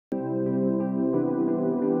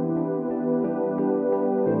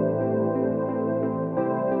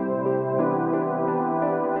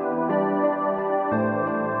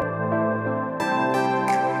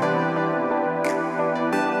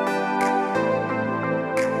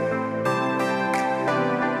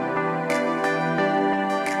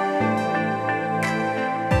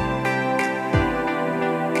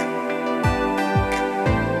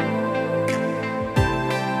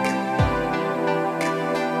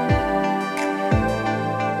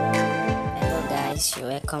guys, you're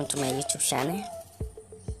welcome to my YouTube channel.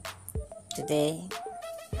 Today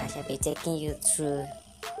I shall be taking you through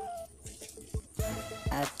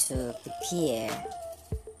how to prepare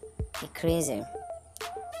a chrism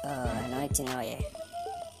anointing oil.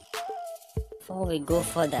 Before we go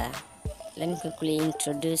further, let me quickly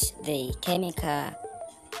introduce the chemical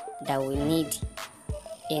that we need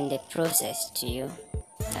in the process to you.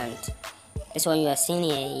 And this one you are seeing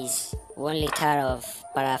here is 1 liter of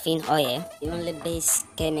paraffin oil. The only base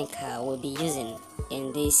chemical we'll be using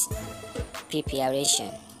in this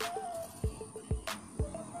preparation.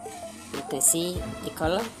 You can see the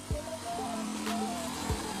color.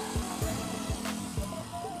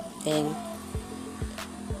 Then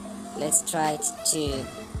let's try to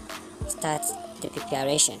start the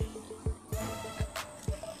preparation.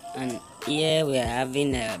 And here we are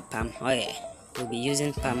having palm oil. We'll be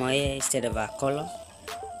using palm oil instead of our color.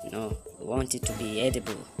 No, we want it to be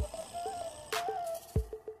edible.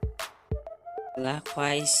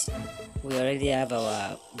 Likewise, we already have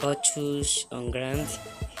our bottles on ground.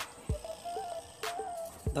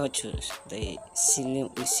 Bottles, we seal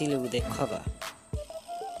it with the cover.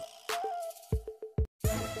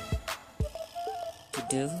 To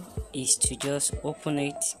do is to just open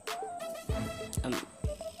it,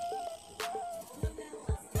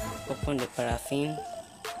 open the paraffin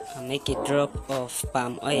and make a drop of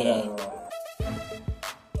palm oil.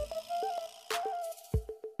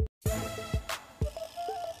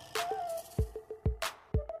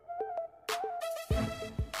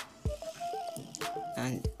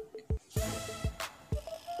 And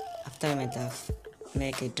after I might have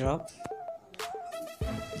make a drop,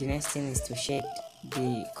 the next thing is to shake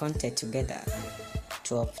the content together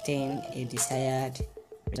to obtain a desired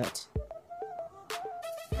result.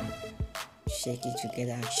 Shake it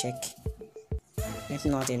together and shake. If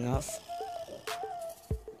not enough,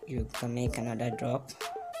 you can make another drop.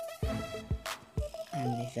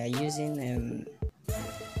 And if you are using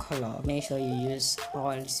color, make sure you use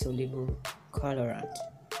all soluble colourant.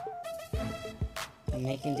 I'm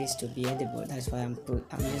making this to be edible, that's why I'm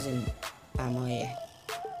using palm oil.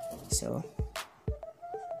 So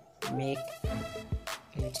make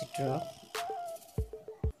a little drop,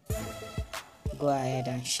 go ahead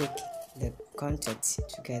and shake the contents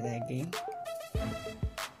together again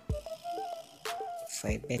for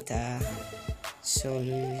a better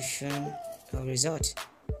solution or result.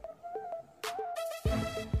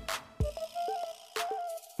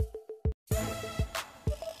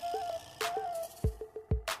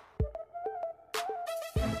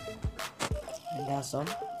 And that's all.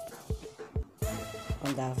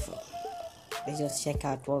 Wonderful. Let's just check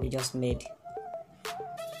out what we just made.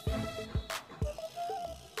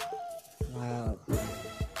 Wow,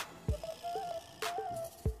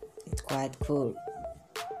 it's quite cool.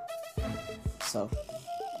 So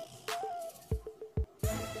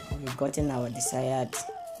we've gotten our desired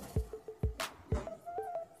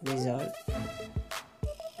result.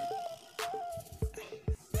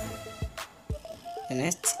 The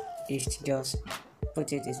next is to just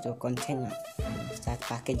put it into a container, start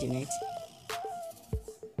packaging it.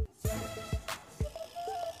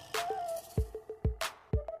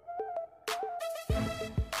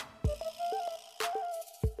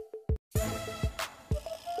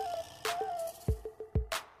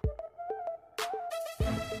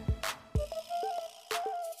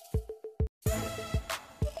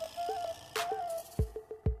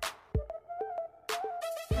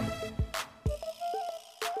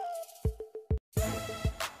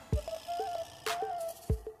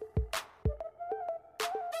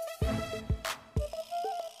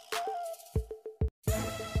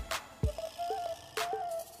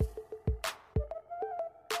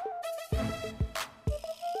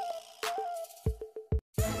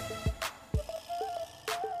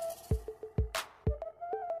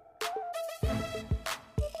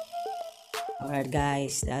 Alright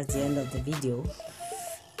guys, that's the end of the video.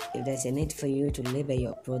 If there's a need for you to label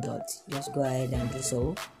your product, just go ahead and do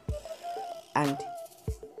so. And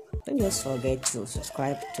don't just forget to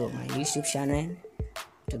subscribe to my YouTube channel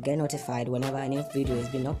to get notified whenever a new video has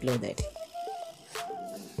been uploaded.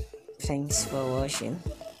 Thanks for watching.